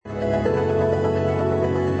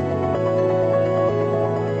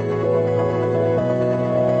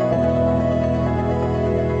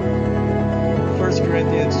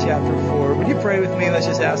me, let's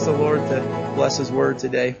just ask the Lord to bless His word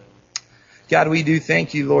today. God, we do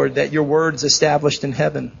thank you, Lord, that your word's established in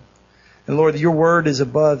heaven. And Lord, your word is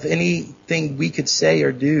above anything we could say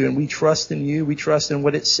or do. And we trust in you. We trust in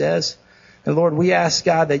what it says. And Lord, we ask,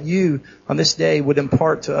 God, that you on this day would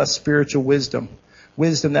impart to us spiritual wisdom.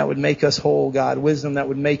 Wisdom that would make us whole, God. Wisdom that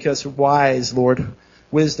would make us wise, Lord.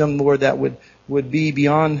 Wisdom, Lord, that would be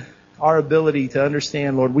beyond our ability to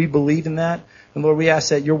understand, Lord. We believe in that. And Lord, we ask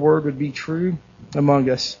that your word would be true among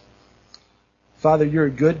us. Father, you're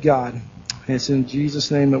a good God. And it's in Jesus'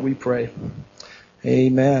 name that we pray.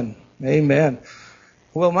 Amen. Amen.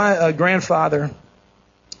 Well, my grandfather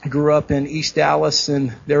grew up in East Dallas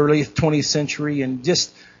in the early 20th century and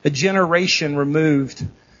just a generation removed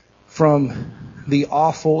from the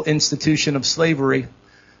awful institution of slavery,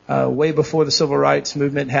 way before the civil rights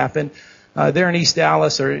movement happened. There in East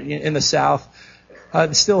Dallas or in the South,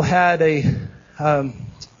 still had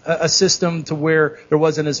a system to where there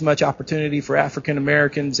wasn't as much opportunity for African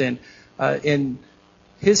Americans. And in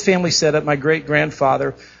his family setup, my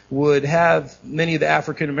great-grandfather would have many of the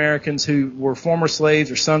African Americans who were former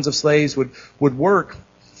slaves or sons of slaves would work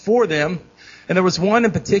for them. And there was one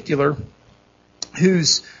in particular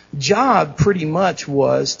whose job pretty much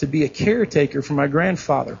was to be a caretaker for my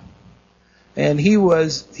grandfather. And he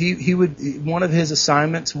would, one of his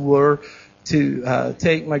assignments were to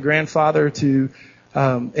take my grandfather to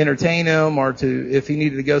entertain him, or to, if he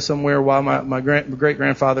needed to go somewhere while my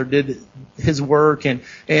great-grandfather did his work.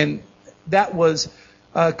 And that was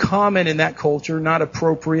common in that culture, not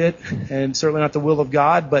appropriate, and certainly not the will of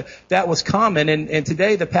God, but that was common. And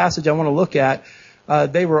today, the passage I want to look at,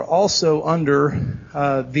 they were also under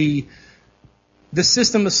the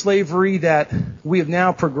system of slavery that we have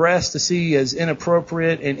now progressed to see as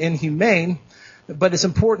inappropriate and inhumane. But it's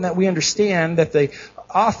important that we understand that the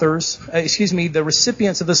the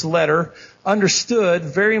recipients of this letter understood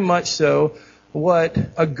very much so what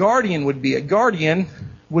a guardian would be. A guardian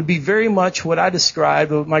would be very much what I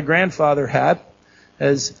described, what my grandfather had,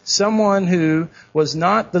 as someone who was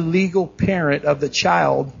not the legal parent of the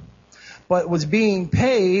child, but was being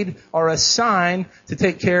paid or assigned to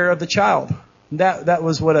take care of the child. That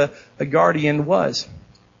was what a guardian was.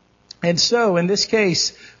 And so, in this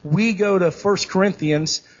case, we go to 1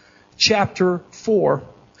 Corinthians chapter 4.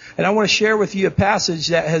 And I want to share with you a passage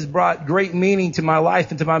that has brought great meaning to my life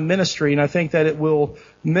and to my ministry. And I think that it will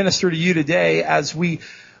minister to you today as we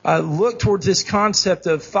look towards this concept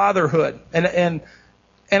of fatherhood. And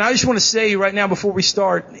I just want to say right now, before we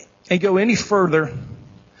start and go any further,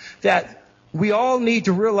 that we all need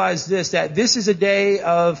to realize that this is a day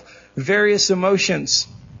of various emotions.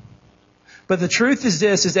 But the truth is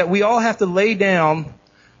is that we all have to lay down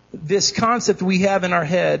this concept we have in our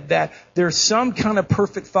head that there's some kind of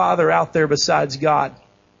perfect father out there besides God.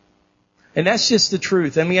 And that's just the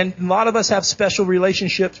truth. I mean, a lot of us have special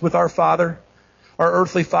relationships with our father, our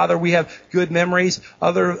earthly father. We have good memories.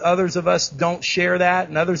 Others of us don't share that.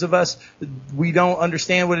 And others of us, we don't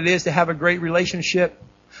understand what it is to have a great relationship.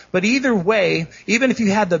 But either way, even if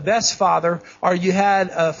you had the best father, or you had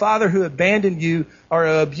a father who abandoned you or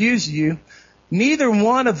abused you, neither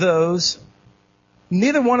one of those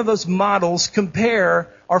models compare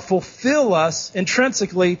or fulfill us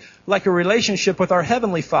intrinsically like a relationship with our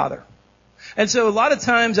Heavenly Father. And so a lot of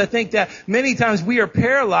times, I think that many times we are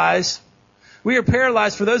paralyzed. We are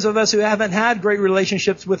paralyzed, for those of us who haven't had great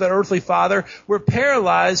relationships with an earthly father. We're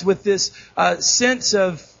paralyzed with this sense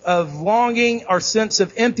of longing or sense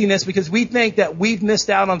of emptiness because we think that we've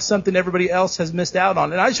missed out on something everybody else has missed out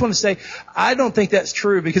on. And I just want to say, I don't think that's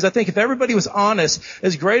true, because I think if everybody was honest,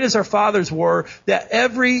 as great as our fathers were, that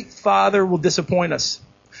every father will disappoint us.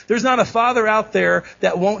 There's not a father out there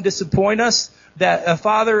that won't disappoint us, that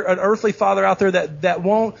an earthly father out there that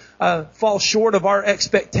won't fall short of our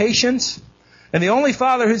expectations. And the only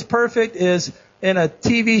father who's perfect is in a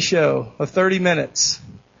TV show of 30 minutes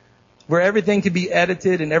where everything can be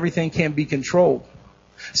edited and everything can be controlled.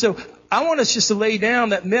 So I want us just to lay down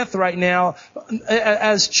that myth right now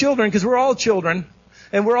as children, because we're all children.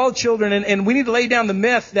 And we're all children, and we need to lay down the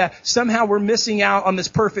myth that somehow we're missing out on this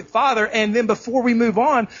perfect father. And then before we move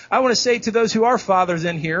on, I want to say to those who are fathers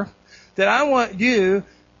in here that I want you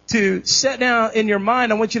to set down in your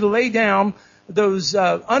mind, I want you to lay down those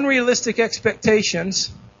unrealistic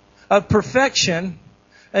expectations of perfection.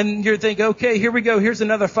 And you're thinking, okay, here we go. Here's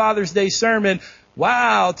another Father's Day sermon.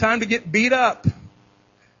 Wow, time to get beat up.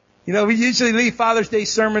 You know, we usually leave Father's Day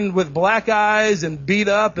sermon with black eyes and beat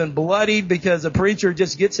up and bloodied because a preacher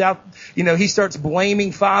just gets out, he starts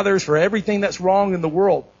blaming fathers for everything that's wrong in the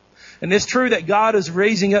world. And it's true that God is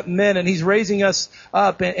raising up men, and He's raising us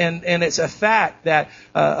up, and it's a fact that,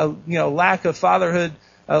 lack of fatherhood,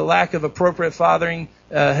 a lack of appropriate fathering,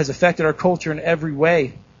 has affected our culture in every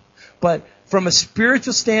way. But from a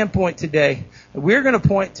spiritual standpoint today, we're going to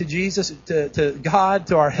point to Jesus, to God,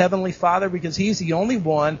 to our Heavenly Father, because He's the only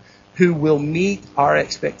one who will meet our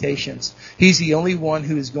expectations. He's the only one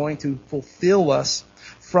who is going to fulfill us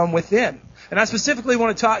from within. And I specifically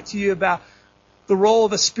want to talk to you about the role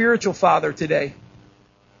of a spiritual father today.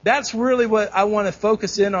 That's really what I want to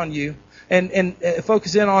focus in on you and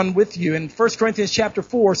focus in on with you. In 1 Corinthians chapter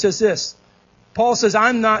 4 says this. Paul says,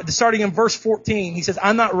 starting in verse 14, he says,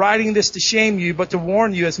 I'm not writing this to shame you, but to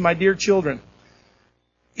warn you as my dear children.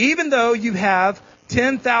 Even though you have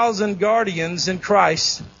 10,000 guardians in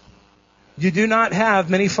Christ, you do not have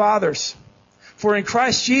many fathers. For in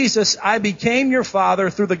Christ Jesus, I became your father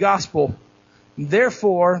through the gospel.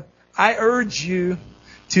 Therefore, I urge you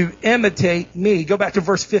to imitate me. Go back to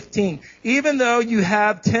verse 15. Even though you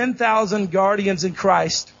have 10,000 guardians in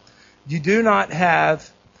Christ, you do not have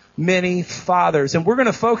many fathers. And we're going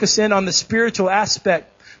to focus in on the spiritual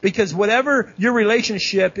aspect, because whatever your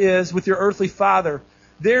relationship is with your earthly father,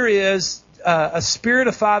 there is a spirit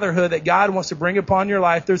of fatherhood that God wants to bring upon your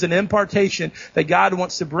life. There's an impartation that God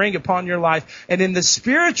wants to bring upon your life. And in the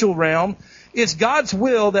spiritual realm, it's God's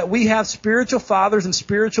will that we have spiritual fathers and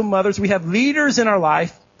spiritual mothers. We have leaders in our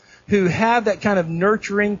life who have that kind of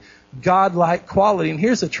nurturing, God-like quality. And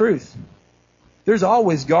here's the truth. There's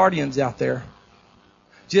always guardians out there.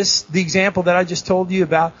 Just the example that I just told you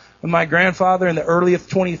about my grandfather in the early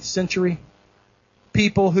 20th century.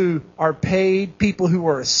 People who are paid, people who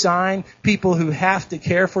are assigned, people who have to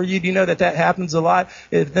care for you. Do you know that happens a lot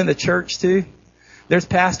in the church too? There's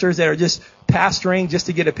pastors that are just pastoring just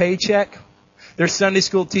to get a paycheck. There's Sunday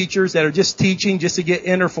school teachers that are just teaching just to get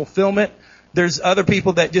inner fulfillment. There's other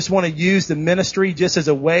people that just want to use the ministry just as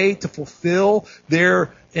a way to fulfill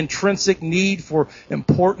their intrinsic need for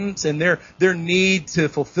importance and their need to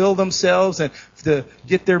fulfill themselves and to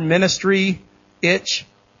get their ministry itch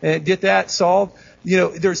and get that solved. You know,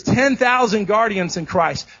 there's 10,000 guardians in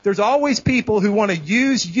Christ. There's always people who want to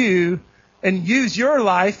use you and use your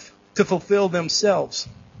life to fulfill themselves.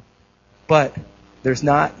 But there's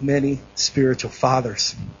not many spiritual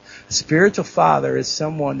fathers. A spiritual father is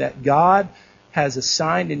someone that God has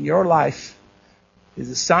assigned in your life,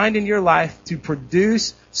 to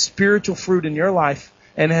produce spiritual fruit in your life,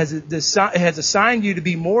 and has assigned you to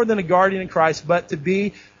be more than a guardian in Christ, but to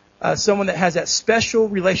be someone that has that special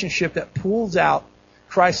relationship that pulls out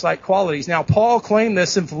Christ-like qualities. Now, Paul claimed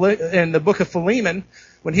this in the book of Philemon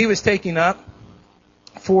when he was taking up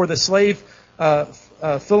for the slave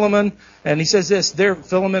Philemon, and he says this, there,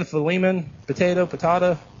 Philemon, potato,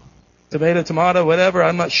 tomato, whatever,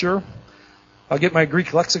 I'm not sure. I'll get my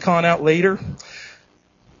Greek lexicon out later.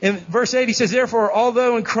 In verse 8, he says, therefore,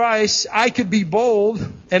 although in Christ I could be bold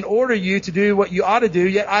and order you to do what you ought to do,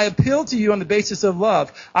 yet I appeal to you on the basis of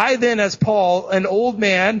love. I then, as Paul, an old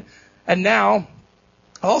man, and now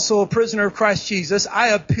also a prisoner of Christ Jesus, I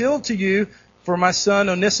appeal to you for my son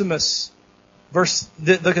Onesimus. Look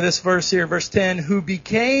at this verse here, verse 10, who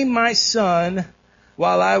became my son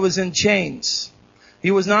while I was in chains. He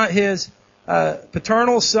was not his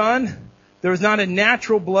paternal son. There was not a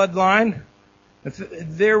natural bloodline.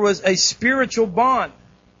 There was a spiritual bond.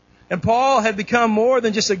 And Paul had become more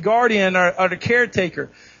than just a guardian or a caretaker.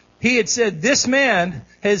 He had said, this man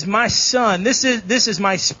is my son. This is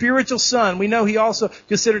my spiritual son. We know he also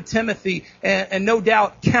considered Timothy and no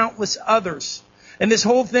doubt countless others. And this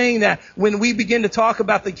whole thing that when we begin to talk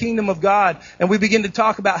about the kingdom of God and we begin to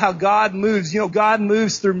talk about how God moves, God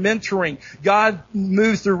moves through mentoring. God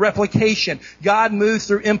moves through replication. God moves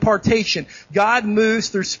through impartation. God moves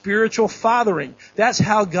through spiritual fathering. That's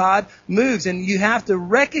how God moves. And you have to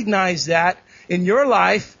recognize that in your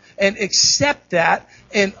life and accept that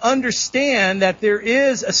and understand that there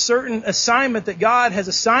is a certain assignment that God has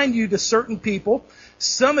assigned you to certain people.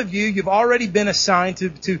 Some of you've already been assigned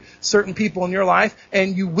to certain people in your life,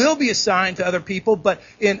 and you will be assigned to other people. But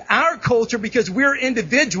in our culture, because we're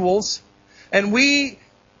individuals, and we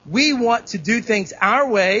want to do things our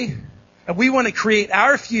way, and we want to create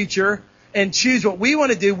our future and choose what we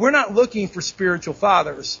want to do, we're not looking for spiritual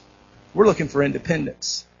fathers. We're looking for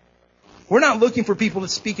independence. We're not looking for people to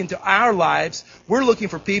speak into our lives. We're looking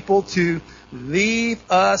for people to leave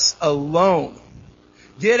us alone.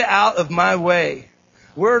 Get out of my way.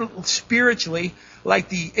 We're spiritually like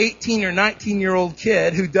the 18 or 19-year-old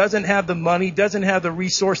kid who doesn't have the money, doesn't have the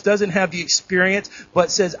resource, doesn't have the experience,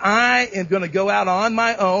 but says, I am going to go out on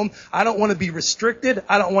my own. I don't want to be restricted.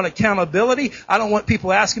 I don't want accountability. I don't want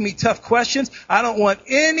people asking me tough questions. I don't want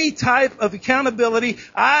any type of accountability.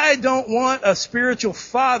 I don't want a spiritual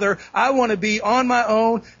father. I want to be on my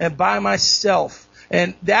own and by myself.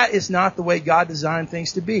 And that is not the way God designed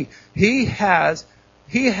things to be. He has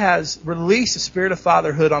released a spirit of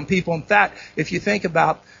fatherhood on people. In fact, if you think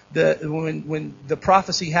about when the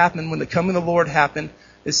prophecy happened, when the coming of the Lord happened,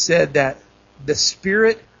 it said that the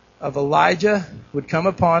spirit of Elijah would come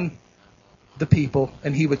upon the people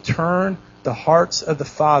and he would turn the hearts of the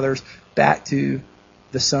fathers back to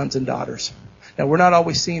the sons and daughters. Now, we're not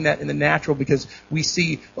always seeing that in the natural because we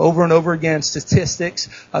see over and over again statistics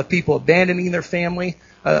of people abandoning their family,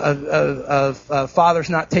 of fathers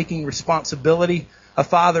not taking responsibility, of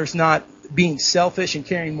fathers not being selfish and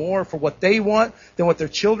caring more for what they want than what their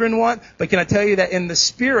children want. But can I tell you that in the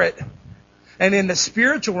spirit and in the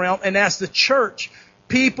spiritual realm and as the church,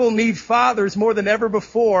 people need fathers more than ever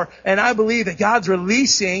before. And I believe that God's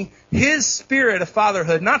releasing His spirit of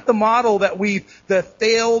fatherhood, not the model that the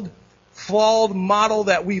failed, flawed model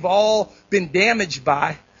that we've all been damaged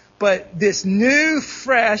by, but this new,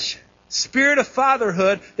 fresh spirit of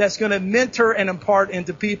fatherhood that's going to mentor and impart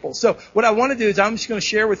into people. So what I want to do is I'm just going to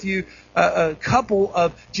share with you a couple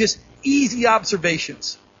of just easy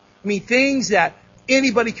observations. I mean, things that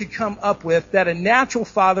anybody could come up with that a natural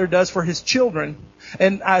father does for his children.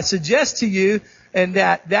 And I suggest to you, and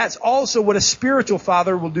that's also what a spiritual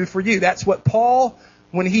father will do for you. That's what Paul,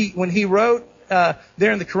 when he wrote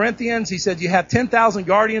there in the Corinthians, he said, you have 10,000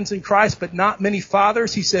 guardians in Christ, but not many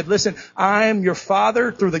fathers. He said, listen, I am your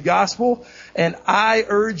father through the gospel, and I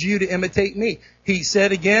urge you to imitate me. He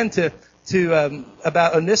said again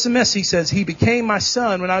about Onesimus, he says, he became my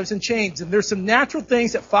son when I was in chains. And there's some natural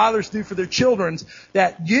things that fathers do for their children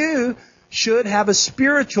that you should have a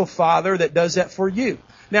spiritual father that does that for you.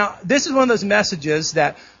 Now, this is one of those messages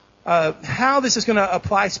that how this is going to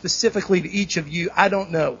apply specifically to each of you, I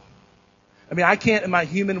don't know. I mean, I can't in my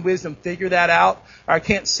human wisdom figure that out, or I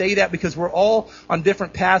can't say that because we're all on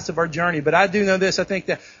different paths of our journey. But I do know this.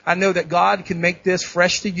 I know that God can make this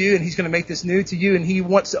fresh to you, and He's going to make this new to you, and He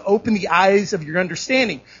wants to open the eyes of your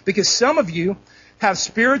understanding. Because some of you have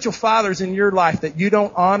spiritual fathers in your life that you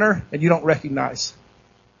don't honor and you don't recognize.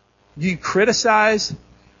 You criticize,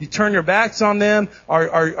 you turn your backs on them,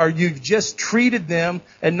 or you've just treated them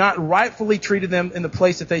and not rightfully treated them in the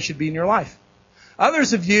place that they should be in your life.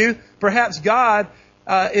 Others of you, perhaps God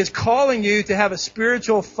is calling you to have a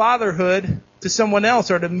spiritual fatherhood to someone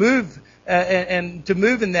else, or to move and to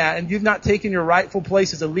move in that, and you've not taken your rightful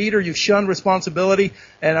place as a leader. You've shunned responsibility,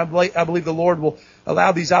 and I believe the Lord will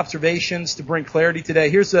allow these observations to bring clarity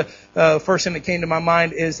today. Here's the first thing that came to my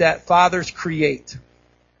mind is that fathers create.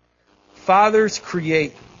 Fathers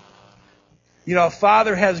create. You know, a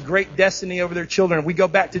father has great destiny over their children. We go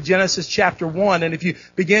back to Genesis chapter 1, and if you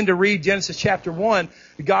begin to read Genesis chapter 1,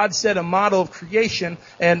 God set a model of creation,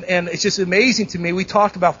 and it's just amazing to me. We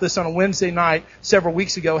talked about this on a Wednesday night several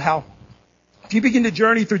weeks ago, how if you begin to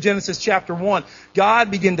journey through Genesis chapter 1,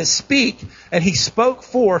 God began to speak, and He spoke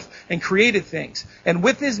forth and created things. And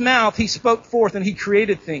with His mouth, He spoke forth and He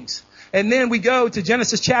created things. And then we go to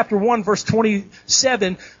Genesis chapter 1, verse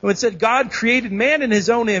 27, when it said, God created man in His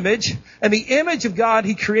own image, and the image of God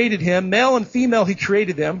He created him, male and female He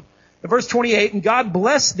created them. In verse 28, and God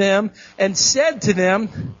blessed them and said to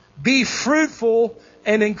them, be fruitful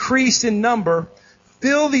and increase in number,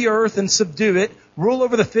 fill the earth and subdue it, rule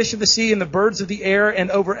over the fish of the sea and the birds of the air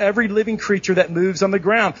and over every living creature that moves on the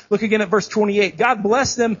ground. Look again at verse 28. God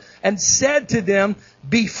blessed them and said to them,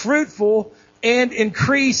 be fruitful and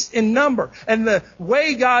increase in number. And the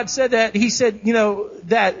way God said that, He said, you know,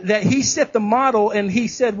 that He set the model, and He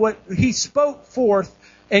said what He spoke forth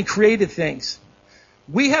and created things.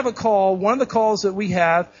 We have a call. One of the calls that we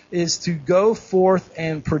have is to go forth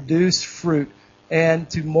and produce fruit and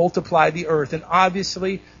to multiply the earth. And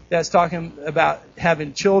obviously that's talking about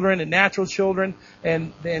having children and natural children.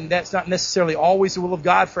 And that's not necessarily always the will of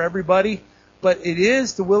God for everybody. But it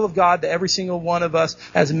is the will of God that every single one of us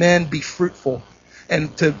as men be fruitful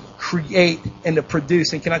and to create and to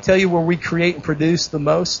produce. And can I tell you where we create and produce the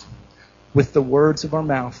most? With the words of our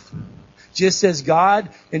mouth. Just as God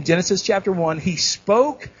in Genesis chapter 1, He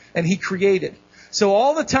spoke and He created. So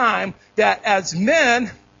all the time that as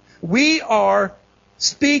men, we are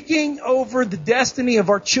speaking over the destiny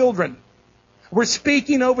of our children. We're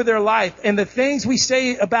speaking over their life, and the things we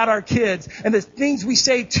say about our kids and the things we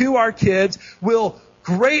say to our kids will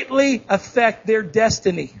greatly affect their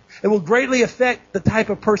destiny. It will greatly affect the type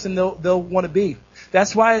of person they'll want to be.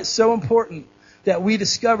 That's why it's so important that we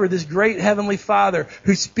discover this great Heavenly Father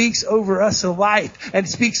who speaks over us life and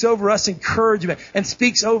speaks over us encouragement and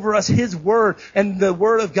speaks over us His Word. And the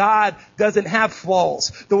Word of God doesn't have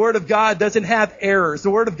flaws. The Word of God doesn't have errors. The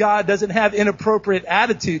Word of God doesn't have inappropriate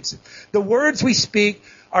attitudes. The words we speak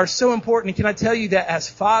are so important. And can I tell you that as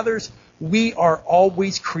fathers, we are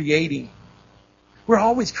always creating. We're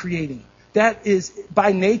always creating. That is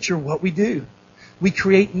by nature what we do. We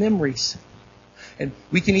create memories. And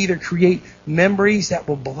we can either create memories that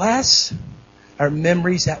will bless or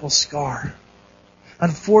memories that will scar.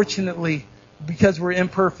 Unfortunately, because we're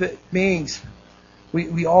imperfect beings,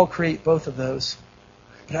 we all create both of those.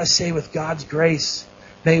 But I say with God's grace,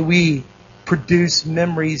 may we produce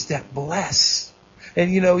memories that bless.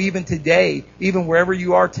 And even today, even wherever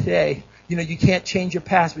you are today, you can't change your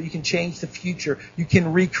past, but you can change the future. You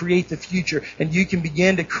can recreate the future. And you can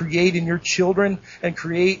begin to create in your children and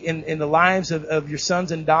create in the lives of your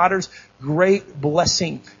sons and daughters great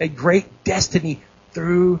blessing, a great destiny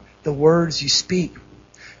through the words you speak.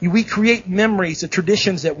 We create memories, the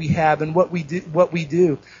traditions that we have and what we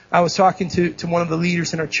do. I was talking to one of the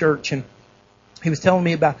leaders in our church, and he was telling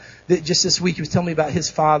me about, just this week, he was telling me about his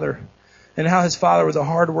father and how his father was a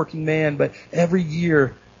hardworking man, but every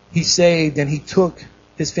year he saved and he took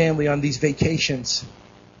his family on these vacations.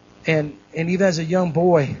 And even as a young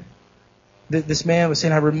boy, this man was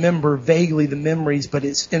saying, I remember vaguely the memories, but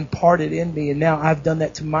it's imparted in me. And now I've done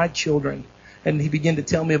that to my children. And he began to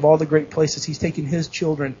tell me of all the great places he's taken his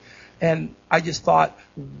children. And I just thought,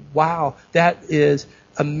 wow, that is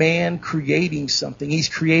a man creating something. He's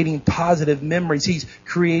creating positive memories.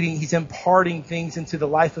 He's imparting things into the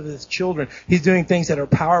life of his children. He's doing things that are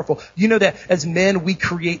powerful. You know that as men, we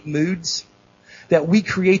create moods, that we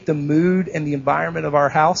create the mood and the environment of our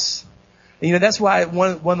house. And that's why one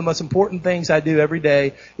of the most important things I do every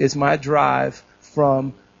day is my drive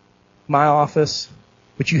from my office,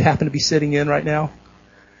 which you happen to be sitting in right now,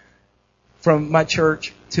 from my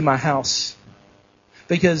church to my house.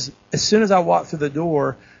 Because as soon as I walk through the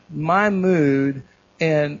door, my mood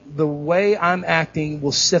and the way I'm acting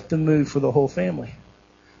will set the mood for the whole family.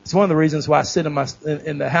 It's one of the reasons why I sit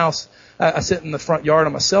in the house. I sit in the front yard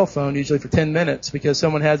on my cell phone usually for 10 minutes because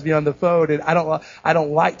someone has me on the phone, and I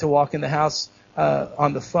don't like to walk in the house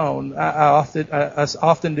on the phone. I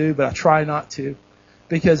often do, but I try not to,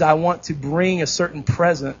 because I want to bring a certain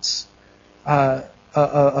presence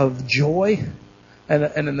of joy. And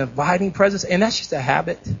an inviting presence. And that's just a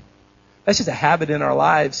habit. That's just a habit in our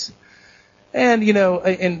lives. And,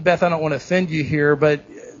 and Beth, I don't want to offend you here, but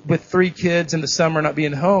with 3 kids in the summer not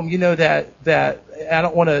being home, that I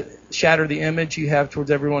don't want to shatter the image you have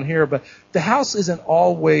towards everyone here, but the house isn't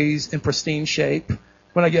always in pristine shape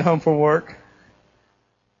when I get home from work.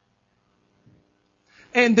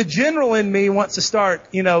 And the general in me wants to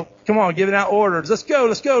start, come on, giving out orders. Let's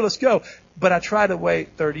go. But I try to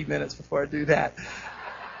wait 30 minutes before I do that.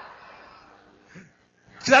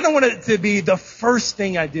 Because I don't want it to be the first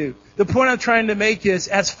thing I do. The point I'm trying to make is,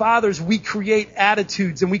 as fathers, we create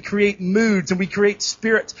attitudes and we create moods and we create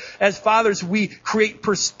spirits. As fathers, we create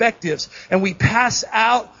perspectives and we pass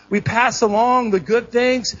along the good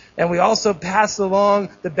things, and we also pass along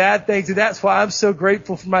the bad things. And that's why I'm so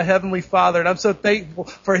grateful for my Heavenly Father, and I'm so thankful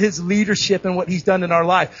for His leadership and what He's done in our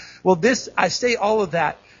life. Well, I say all of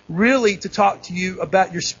that really to talk to you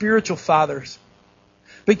about your spiritual fathers,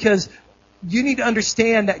 because you need to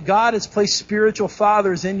understand that God has placed spiritual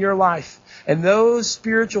fathers in your life, and those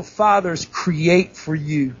spiritual fathers create for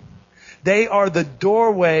you. They are the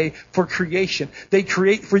doorway for creation. They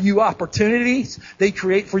create for you opportunities. They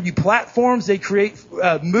create for you platforms. They create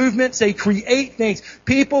movements. They create things.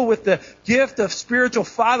 People with the gift of spiritual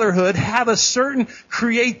fatherhood have a certain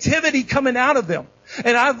creativity coming out of them.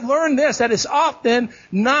 And I've learned this, that it's often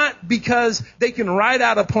not because they can write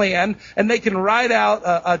out a plan and they can write out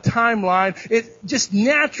a timeline. It just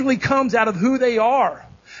naturally comes out of who they are.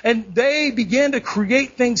 And they begin to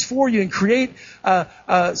create things for you and create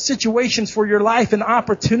situations for your life and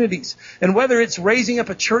opportunities. And whether it's raising up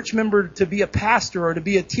a church member to be a pastor or to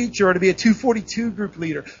be a teacher or to be a 242 group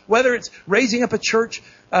leader, whether it's raising up a church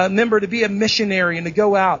member to be a missionary and to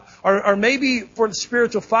go out, or maybe for the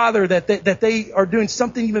spiritual father that they are doing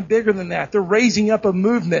something even bigger than that. They're raising up a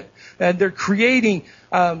movement and they're creating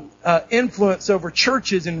influence over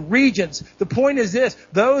churches and regions. The point is this: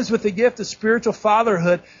 those with the gift of spiritual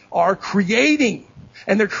fatherhood are creating,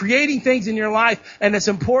 and they're creating things in your life, and it's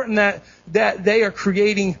important that they are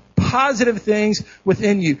creating positive things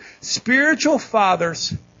within you. Spiritual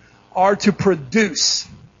fathers are to produce.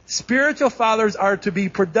 Spiritual fathers are to be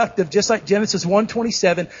productive, just like Genesis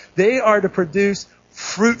 1:27. They are to produce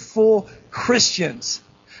fruitful Christians.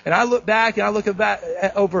 And I look back and I look back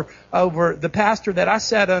over the pastor that I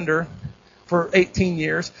sat under for 18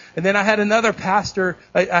 years. And then I had another pastor.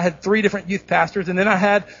 I had 3 different youth pastors. And then I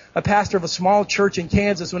had a pastor of a small church in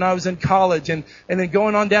Kansas when I was in college. And then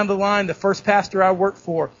going on down the line, the first pastor I worked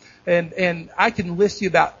for. And I can list you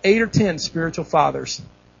about 8 or 10 spiritual fathers.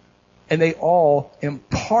 And they all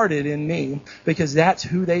imparted in me because that's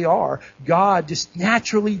who they are. God just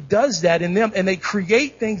naturally does that in them, and they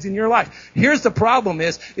create things in your life. Here's the problem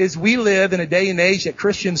is we live in a day and age that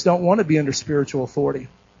Christians don't want to be under spiritual authority.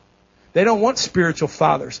 They don't want spiritual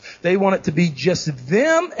fathers. They want it to be just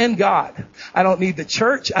them and God. I don't need the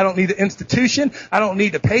church. I don't need the institution. I don't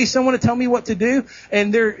need to pay someone to tell me what to do.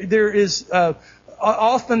 And there is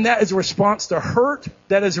often that is a response to hurt.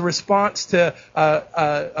 That is a response to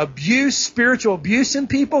abuse, spiritual abuse in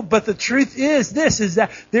people. But the truth is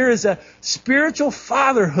that there is a spiritual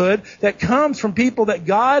fatherhood that comes from people that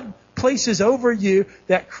God places over you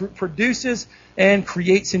that produces and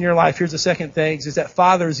creates in your life. Here's the second thing, is that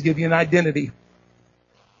fathers give you an identity.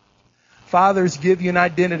 Fathers give you an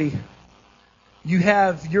identity. You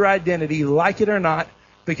have your identity, like it or not,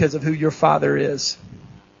 because of who your father is.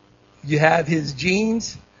 You have his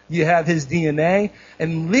genes, you have his DNA,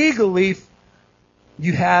 and legally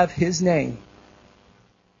you have his name.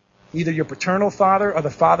 Either your paternal father or the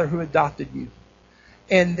father who adopted you.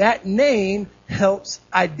 And that name helps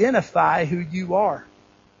identify who you are.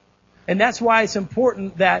 And that's why it's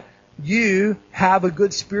important that you have a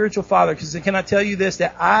good spiritual father. Because can I tell you this,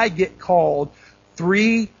 that I get called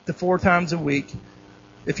 3 to 4 times a week,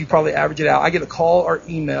 if you probably average it out. I get a call or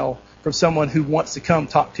email from someone who wants to come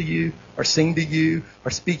talk to you or sing to you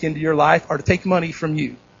or speak into your life or to take money from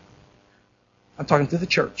you. I'm talking to the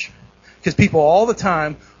church. Because people all the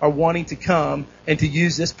time are wanting to come and to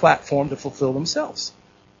use this platform to fulfill themselves.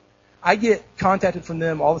 I get contacted from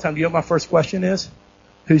them all the time. Do you know what my first question is?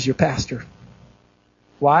 Who's your pastor?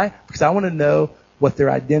 Why? Because I want to know what their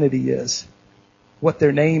identity is, what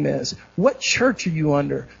their name is. What church are you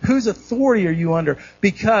under? Whose authority are you under?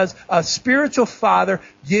 Because a spiritual father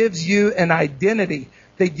gives you an identity.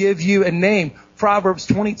 They give you a name. Proverbs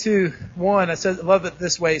 22:1, I love it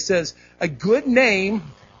this way. It says, a good name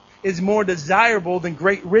is more desirable than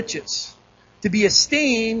great riches. To be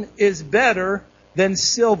esteemed is better than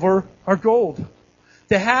silver or gold.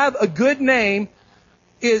 To have a good name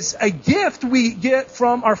is a gift we get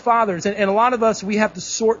from our fathers. And a lot of us, we have to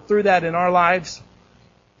sort through that in our lives.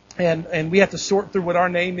 And we have to sort through what our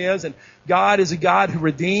name is. And God is a God who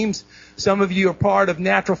redeems. Some of you are part of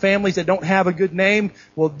natural families that don't have a good name.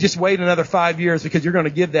 Well, just wait another 5 years because you're going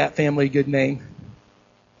to give that family a good name.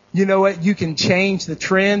 You know what? You can change the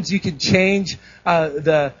trends. You can change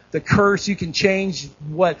the curse. You can change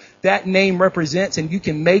what that name represents. And you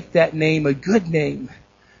can make that name a good name.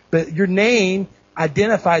 But your name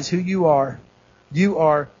identifies who you are. You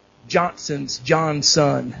are Johnson's John's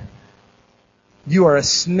son. You are a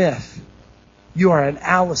Smith. You are an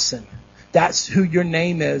Allison. That's who your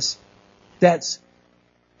name is. That's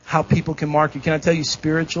how people can mark you. Can I tell you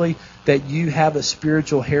spiritually that you have a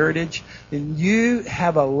spiritual heritage and you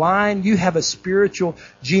have a line, you have a spiritual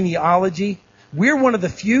genealogy? We're one of the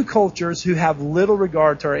few cultures who have little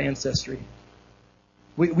regard to our ancestry.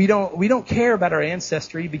 We don't care about our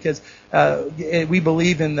ancestry because we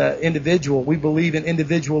believe in the individual. We believe in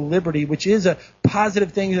individual liberty, which is a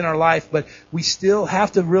positive thing in our life. But we still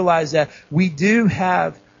have to realize that we do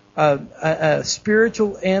have a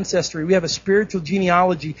spiritual ancestry. We have a spiritual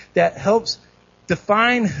genealogy that helps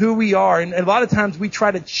define who we are. And a lot of times we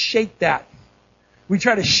try to shake that. We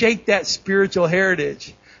try to shake that spiritual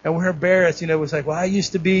heritage. And we're embarrassed. It's like, well, I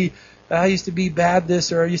used to be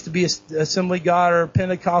Baptist, or I used to be Assembly of God, or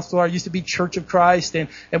Pentecostal, or I used to be Church of Christ, and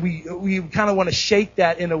we kind of want to shake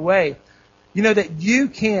that in a way. You know that you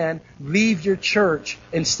can leave your church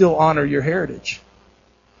and still honor your heritage.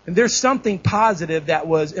 And there's something positive that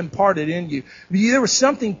was imparted in you. There was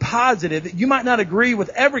something positive that you might not agree with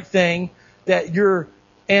everything that your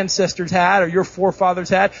ancestors had or your forefathers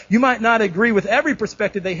had. You might not agree with every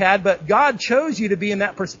perspective they had, but God chose you to be in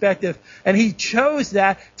that perspective, and He chose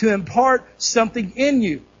that to impart something in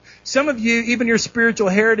you. Some of you, even your spiritual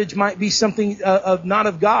heritage might be something not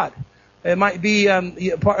of God. It might be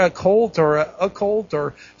a cult or a occult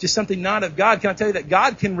or just something not of God. Can I tell you that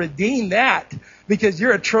God can redeem that? Because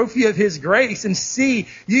you're a trophy of His grace, and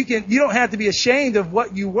you don't have to be ashamed of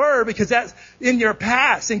what you were, because that's in your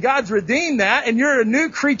past, and God's redeemed that, and you're a new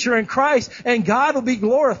creature in Christ, and God will be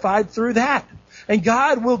glorified through that. And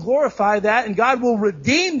God will glorify that, and God will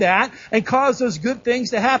redeem that and cause those good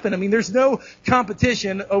things to happen. There's no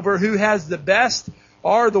competition over who has the best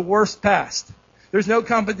or the worst past. There's no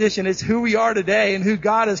competition. It's who we are today and who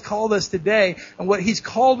God has called us today and what He's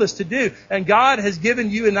called us to do. And God has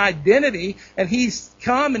given you an identity, and He's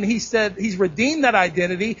come and He said He's redeemed that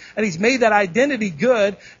identity, and He's made that identity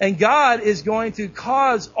good. And God is going to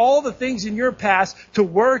cause all the things in your past to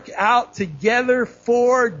work out together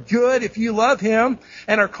for good if you love Him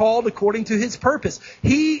and are called according to His purpose.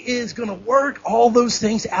 He is going to work all those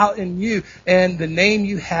things out in you, and the name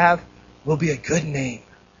you have will be a good name.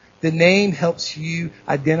 The name helps you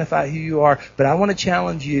identify who you are. But I want to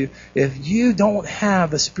challenge you, if you don't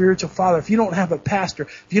have a spiritual father, if you don't have a pastor,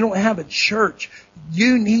 if you don't have a church,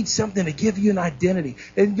 you need something to give you an identity.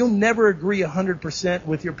 And you'll never agree 100%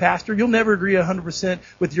 with your pastor. You'll never agree 100%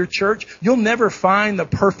 with your church. You'll never find the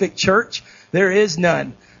perfect church. There is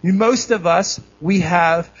none. Most of us, we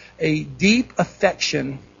have a deep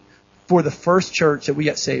affection for the first church that we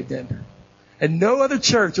got saved in. And no other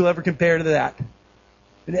church will ever compare to that.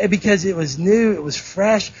 Because it was new, it was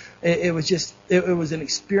fresh, it was an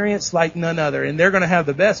experience like none other. And they're going to have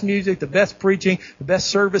the best music, the best preaching, the best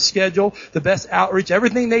service schedule, the best outreach.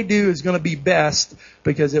 Everything they do is going to be best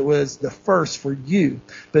because it was the first for you.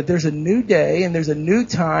 But there's a new day and there's a new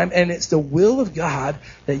time, and it's the will of God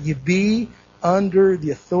that you be under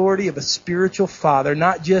the authority of a spiritual father,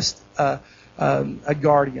 not just a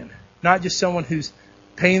guardian, not just someone who's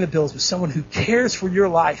paying the bills, but someone who cares for your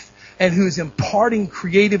life and who is imparting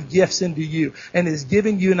creative gifts into you and is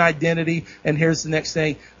giving you an identity. And here's the next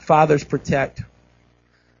thing: fathers protect.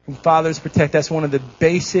 And fathers protect. That's one of the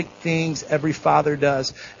basic things every father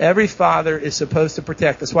does. Every father is supposed to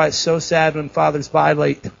protect. That's why it's so sad when fathers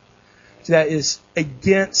violate. That is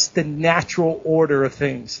against the natural order of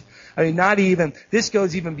things. I mean, this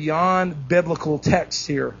goes even beyond biblical texts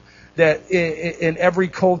here. That in every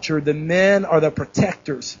culture, the men are the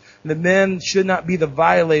protectors. The men should not be the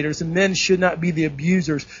violators. The men should not be the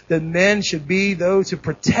abusers. The men should be those who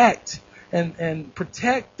protect and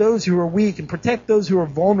protect those who are weak and protect those who are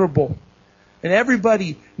vulnerable. And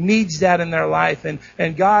everybody needs that in their life.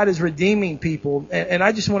 And God is redeeming people. And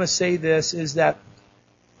I just want to say this, is that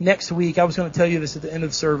next week, I was going to tell you this at the end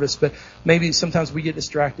of the service, but maybe sometimes we get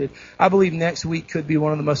distracted. I believe next week could be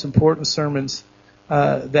one of the most important sermons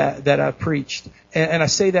that I preached. And I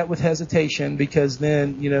say that with hesitation because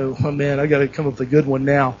then, oh man, I got to come up with a good one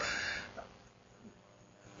now.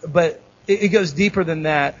 But it goes deeper than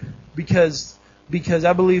that because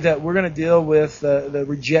I believe that we're going to deal with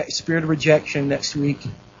the spirit of rejection next week.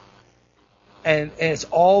 And it's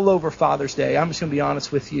all over Father's Day. I'm just going to be honest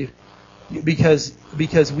with you because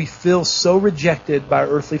we feel so rejected by our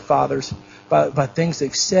earthly fathers, by things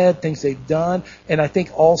they've said, things they've done. And I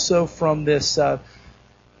think also from this,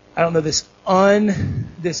 this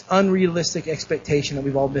unrealistic expectation that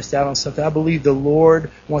we've all missed out on something. I believe the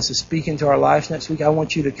Lord wants to speak into our lives next week. I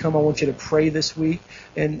want you to come. I want you to pray this week.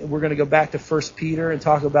 And we're going to go back to 1 Peter and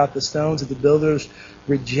talk about the stones that the builders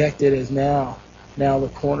rejected as now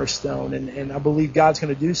the cornerstone. And I believe God's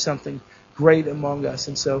going to do something great among us.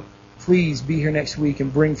 And so please be here next week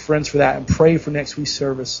and bring friends for that and pray for next week's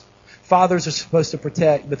service. Fathers are supposed to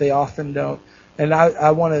protect, but they often don't. And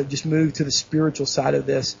I want to just move to the spiritual side of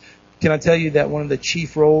this. Can I tell you that one of the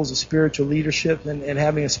chief roles of spiritual leadership and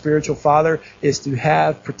having a spiritual father is to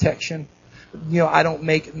have protection? I don't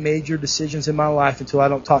make major decisions in my life until I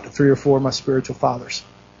don't talk to 3 or 4 of my spiritual fathers.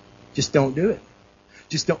 Just don't do it.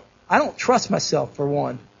 I don't trust myself, for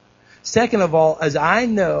one. Second of all, as I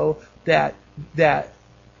know that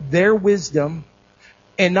their wisdom,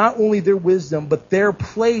 and not only their wisdom, but their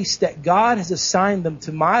place that God has assigned them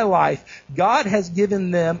to my life, God has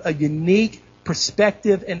given them a unique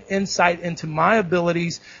perspective and insight into my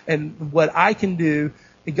abilities and what I can do.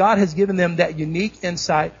 And God has given them that unique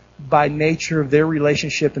insight by nature of their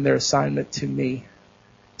relationship and their assignment to me.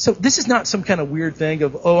 So this is not some kind of weird thing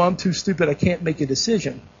of, I'm too stupid, I can't make a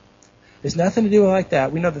decision. There's nothing to do like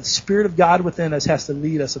that. We know that the Spirit of God within us has to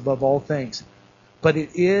lead us above all things. But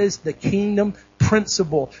it is the kingdom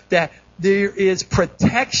principle that there is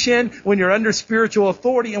protection when you're under spiritual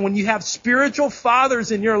authority. And when you have spiritual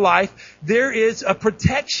fathers in your life, there is a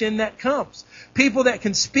protection that comes. People that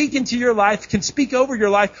can speak into your life, can speak over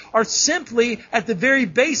your life, are simply at the very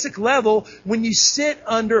basic level when you sit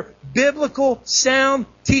under biblical sound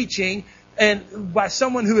teaching and by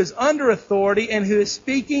someone who is under authority and who is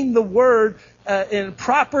speaking the word in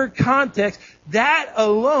proper context. That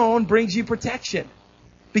alone brings you protection.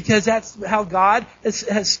 Because that's how God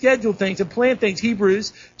has scheduled things and planned things.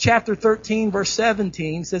 Hebrews chapter 13 verse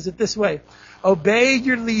 17 says it this way: obey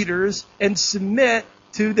your leaders and submit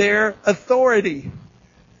to their authority.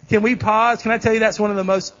 Can we pause? Can I tell you that's one of the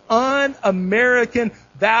most un-American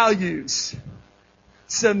values?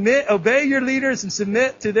 obey your leaders and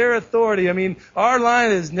submit to their authority. I mean, our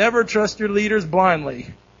line is never trust your leaders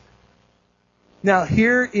blindly. Now,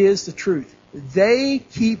 here is the truth. They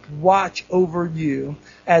keep watch over you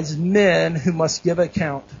as men who must give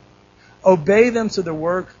account. Obey them so their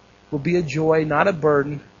work will be a joy, not a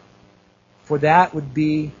burden, for that would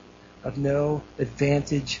be of no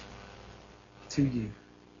advantage to you.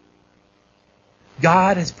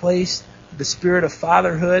 God has placed the spirit of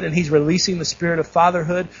fatherhood, and He's releasing the spirit of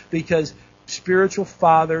fatherhood because spiritual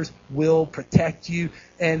fathers will protect you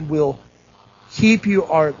and will keep you,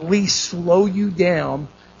 or at least slow you down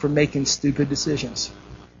from making stupid decisions.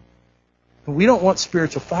 But we don't want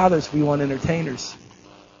spiritual fathers, we want entertainers.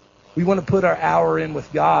 We want to put our hour in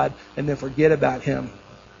with God and then forget about Him.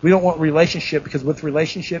 We don't want relationship, because with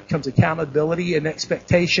relationship comes accountability and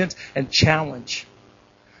expectations and challenge.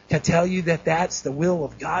 Can I tell you that that's the will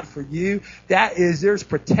of God for you? There's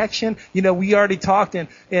protection. You know, we already talked in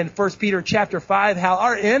 1 Peter chapter 5 how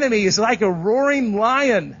our enemy is like a roaring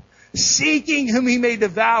lion seeking whom he may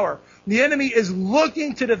devour. The enemy is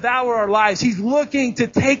looking to devour our lives. He's looking to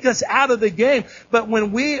take us out of the game. But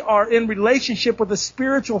when we are in relationship with a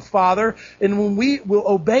spiritual father, and when we will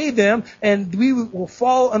obey them and we will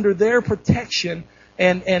fall under their protection,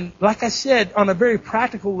 and like I said, on a very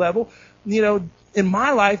practical level, you know, in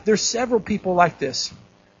my life, there's several people like this.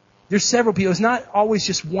 There's several people. It's not always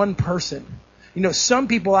just one person. You know, some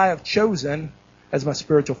people I have chosen as my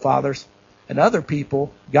spiritual fathers, and other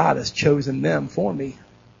people, God has chosen them for me.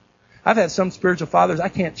 I've had some spiritual fathers I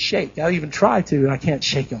can't shake. I even try to, and I can't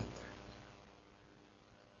shake them.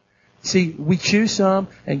 See, we choose some,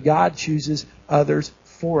 and God chooses others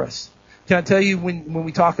for us. Can I tell you, when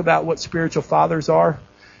we talk about what spiritual fathers are,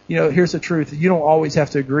 you know, here's the truth. You don't always have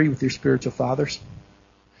to agree with your spiritual fathers.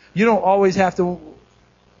 You don't always have to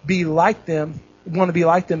be like them, want to be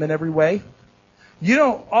like them in every way. You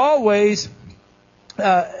don't always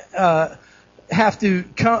have to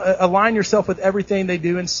align yourself with everything they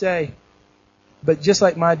do and say. But just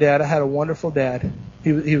like my dad, I had a wonderful dad.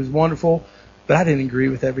 He was wonderful, but I didn't agree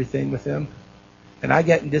with everything with him. And I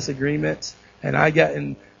got in disagreements, and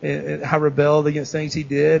I rebelled against things he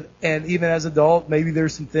did. And even as an adult, maybe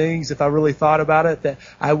there's some things, if I really thought about it, that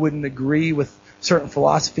I wouldn't agree with certain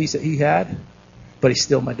philosophies that he had. But he's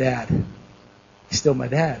still my dad. He's still my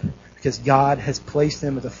dad. Because God has placed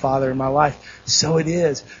him as a father in my life. So it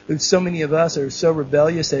is. So many of us are so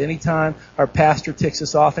rebellious that anytime our pastor ticks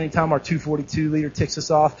us off, anytime our 242 leader ticks us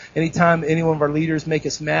off, anytime any one of our leaders make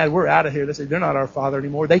us mad, we're out of here. They say, they're not our father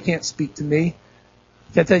anymore. They can't speak to me.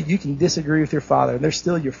 Can I tell you, you can disagree with your father, and they're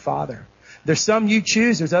still your father. There's some you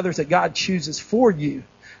choose. There's others that God chooses for you.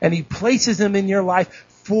 And He places them in your life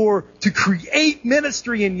to create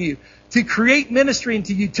ministry in you. To create ministry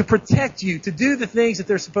into you, to protect you, to do the things that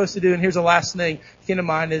they're supposed to do. And here's the last thing that came to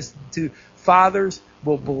mind is fathers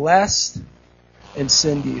will bless and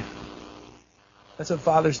send you. That's what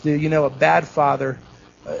fathers do. You know, a bad father,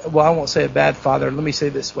 well, I won't say a bad father. Let me say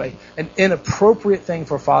it this way. An inappropriate thing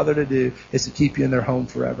for a father to do is to keep you in their home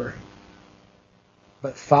forever.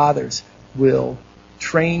 But fathers will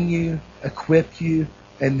train you, equip you,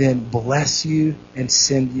 and then bless you and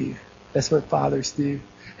send you. That's what fathers do.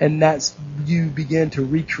 And you begin to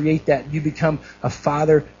recreate that. You become a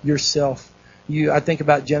father yourself. I think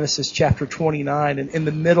about Genesis chapter 29, and in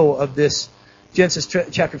the middle of this, Genesis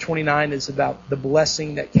chapter 29 is about the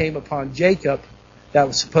blessing that came upon Jacob that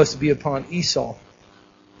was supposed to be upon Esau.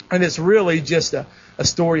 And it's really just a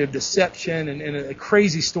story of deception and a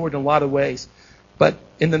crazy story in a lot of ways. But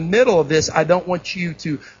in the middle of this, I don't want you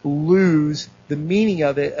to lose the meaning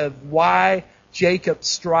of it, of why Jacob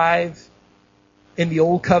strived in the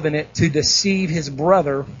old covenant to deceive his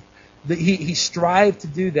brother. He strived to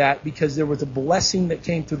do that because there was a blessing that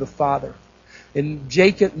came through the father. And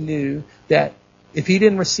Jacob knew that if he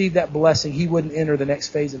didn't receive that blessing, he wouldn't enter the next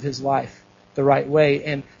phase of his life the right way.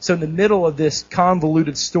 And so in the middle of this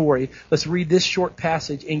convoluted story, let's read this short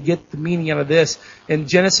passage and get the meaning out of this. In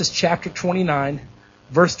Genesis chapter 29,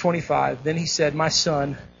 verse 25, then he said, "My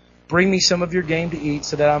son, bring me some of your game to eat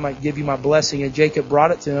so that I might give you my blessing." And Jacob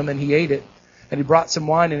brought it to him, and he ate it. And he brought some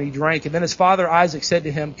wine and he drank. And then his father Isaac said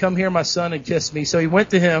to him, "Come here, my son, and kiss me." So he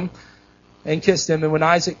went to him and kissed him. And when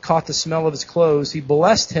Isaac caught the smell of his clothes, he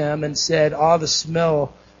blessed him and said, "Ah, the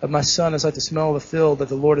smell of my son is like the smell of the field that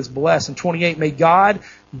the Lord has blessed." And 28, "May God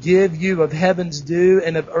give you of heaven's dew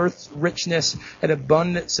and of earth's richness and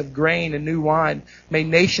abundance of grain and new wine. May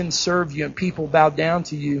nations serve you and people bow down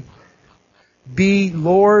to you. Be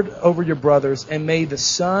Lord over your brothers, and may the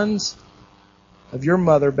sons of your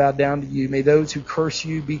mother bow down to you. May those who curse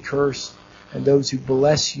you be cursed, and those who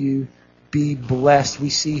bless you be blessed. We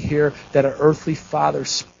see here that our earthly father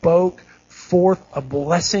spoke forth a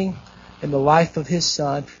blessing in the life of his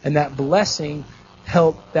son, and that blessing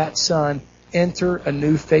helped that son enter a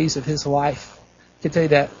new phase of his life. I can tell you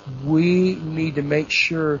that we need to make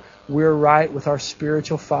sure we're right with our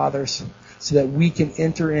spiritual fathers so that we can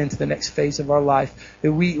enter into the next phase of our life.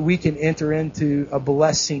 That we can enter into a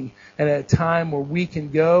blessing and a time where we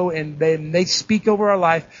can go and they speak over our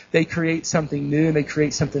life. They create something new and they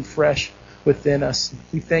create something fresh within us.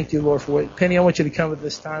 We thank you, Lord, for it. Penny, I want you to come at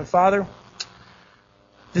this time. Father,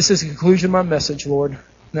 this is the conclusion of my message, Lord.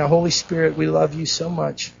 Now, Holy Spirit, we love you so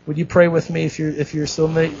much. Would you pray with me if you're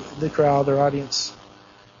still in the crowd or audience?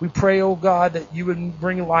 We pray, oh God, that you would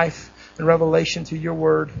bring life and revelation to your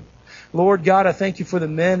word. Lord God, I thank you for the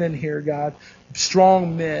men in here, God.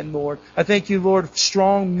 Strong men, Lord. I thank you, Lord,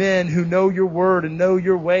 strong men who know your word and know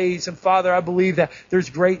your ways. And Father, I believe that there's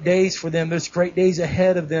great days for them. There's great days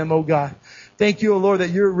ahead of them, oh God. Thank you, oh Lord,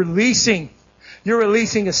 that you're releasing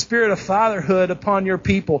a spirit of fatherhood upon your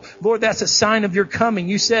people. Lord, that's a sign of your coming.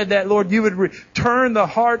 You said that, Lord, you would return the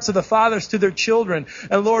hearts of the fathers to their children.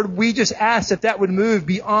 And Lord, we just ask that would move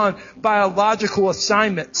beyond biological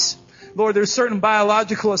assignments. Lord, there's certain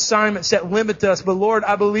biological assignments that limit us. But Lord,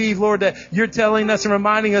 I believe, Lord, that you're telling us and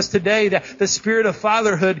reminding us today that the spirit of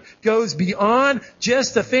fatherhood goes beyond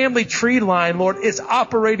just the family tree line, Lord. It's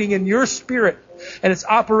operating in your spirit. And it's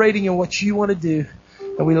operating in what you want to do.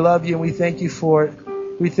 And we love you and we thank you for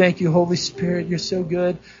it. We thank you, Holy Spirit. You're so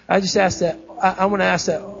good. I just ask that, I want to ask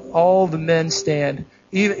that all the men stand.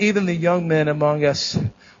 Even the young men among us.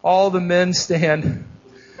 All the men stand.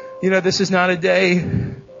 You know, this is not a day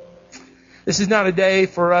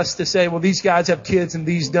for us to say, well, these guys have kids and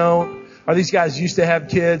these don't. Or these guys used to have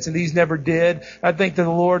kids and these never did. I think that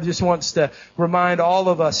the Lord just wants to remind all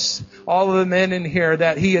of us, all of the men in here,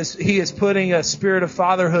 that He is putting a spirit of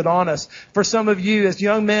fatherhood on us. For some of you as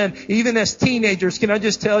young men, even as teenagers, can I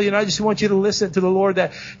just tell you, and I just want you to listen to the Lord,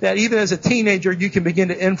 that even as a teenager, you can begin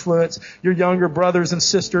to influence your younger brothers and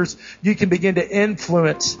sisters. You can begin to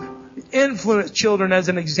influence children as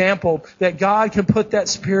an example, that God can put that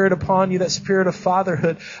spirit upon you, that spirit of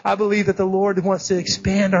fatherhood. I believe that the Lord wants to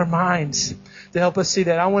expand our minds to help us see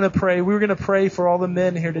that. I want to pray. We're going to pray for all the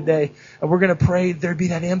men here today. And we're going to pray there be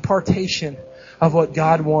that impartation of what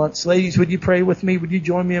God wants. Ladies, would you pray with me? Would you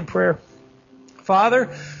join me in prayer?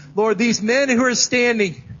 Father, Lord, these men who are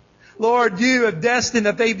standing, Lord, you have destined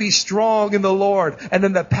that they be strong in the Lord and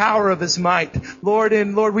in the power of His might. Lord,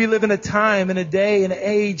 we live in a time and a day and an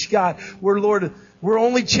age, God, where, Lord, we're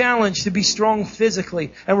only challenged to be strong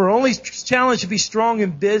physically. And we're only challenged to be strong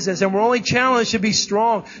in business. And we're only challenged to be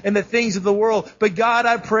strong in the things of the world. But God,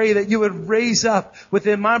 I pray that you would raise up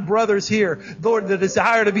within my brothers here, Lord, the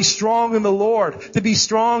desire to be strong in the Lord, to be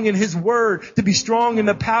strong in His Word, to be strong in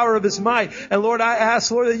the power of His might. And Lord, I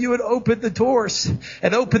ask, Lord, that you would open the doors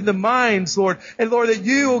and open the minds, Lord. And Lord, that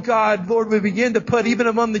you, oh God, Lord, would begin to put, even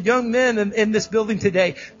among the young men in this building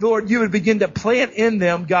today, Lord, you would begin to plant in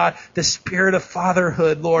them, God, the spirit of fatherhood,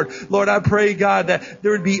 Lord. Lord, I pray, God, that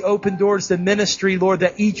there would be open doors to ministry, Lord,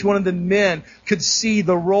 that each one of the men could see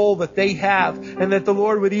the role that they have, and that the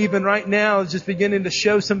Lord would even right now just beginning to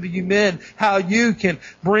show some of you men how you can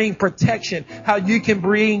bring protection, how you can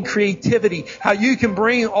bring creativity, how you can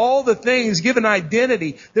bring all the things, give an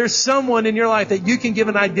identity. There's someone in your life that you can give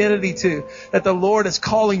an identity to, that the Lord is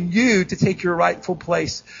calling you to take your rightful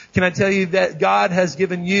place. Can I tell you that God has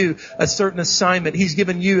given you a certain assignment? He's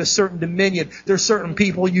given you a certain dominion. There's certain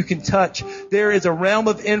people you can touch. There is a realm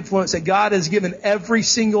of influence that God has given every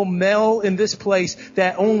single male in this place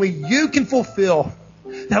that only you can fulfill.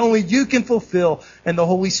 That only you can fulfill. And the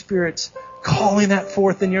Holy Spirit's calling that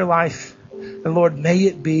forth in your life. And Lord, may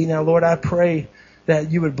it be. Now, Lord, I pray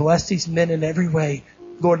that you would bless these men in every way.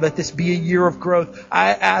 Lord, let this be a year of growth.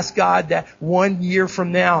 I ask God that 1 year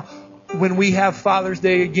from now, when we have Father's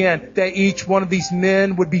Day again, that each one of these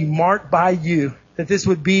men would be marked by you. That this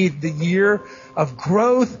would be the year of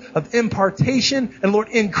growth, of impartation, and Lord,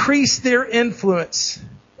 increase their influence.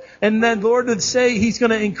 And then Lord would say He's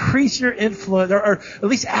going to increase your influence, or at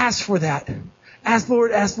least ask for that. Ask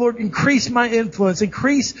Lord, increase my influence,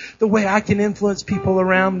 increase the way I can influence people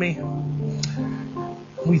around me.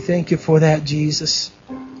 We thank you for that, Jesus.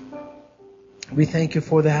 We thank you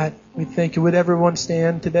for that. We thank you. Would everyone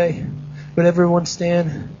stand today? Would everyone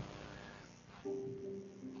stand?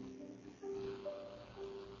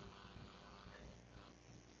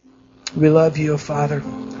 We love you, Father.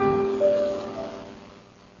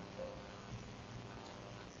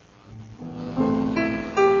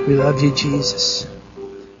 We love you, Jesus.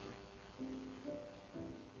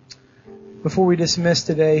 Before we dismiss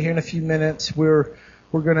today, here in a few minutes, we're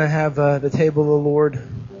We're going to have the table of the Lord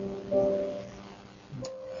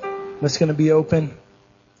that's going to be open.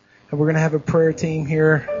 And we're going to have a prayer team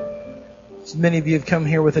here. So many of you have come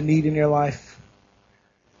here with a need in your life.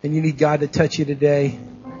 And you need God to touch you today.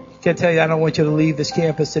 I can't tell you, I don't want you to leave this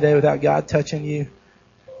campus today without God touching you.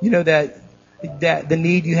 You know that the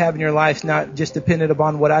need you have in your life is not just dependent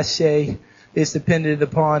upon what I say. It's dependent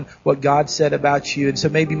upon what God said about you. And so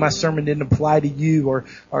maybe my sermon didn't apply to you,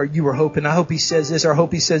 or you were hoping, I hope he says this, or I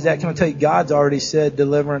hope he says that. Can I tell you, God's already said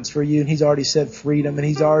deliverance for you, and he's already said freedom, and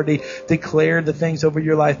he's already declared the things over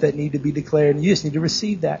your life that need to be declared. And you just need to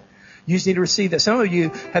receive that. You just need to receive that. Some of you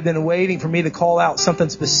have been waiting for me to call out something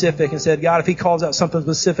specific and said, God, if he calls out something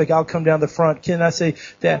specific, I'll come down the front. Can I say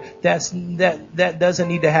that doesn't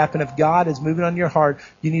need to happen? If God is moving on your heart,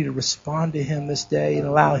 you need to respond to him this day and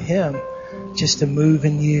allow him just to move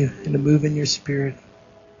in you and to move in your spirit.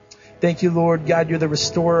 Thank you, Lord. God, you're the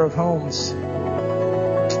restorer of homes. We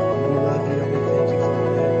love you.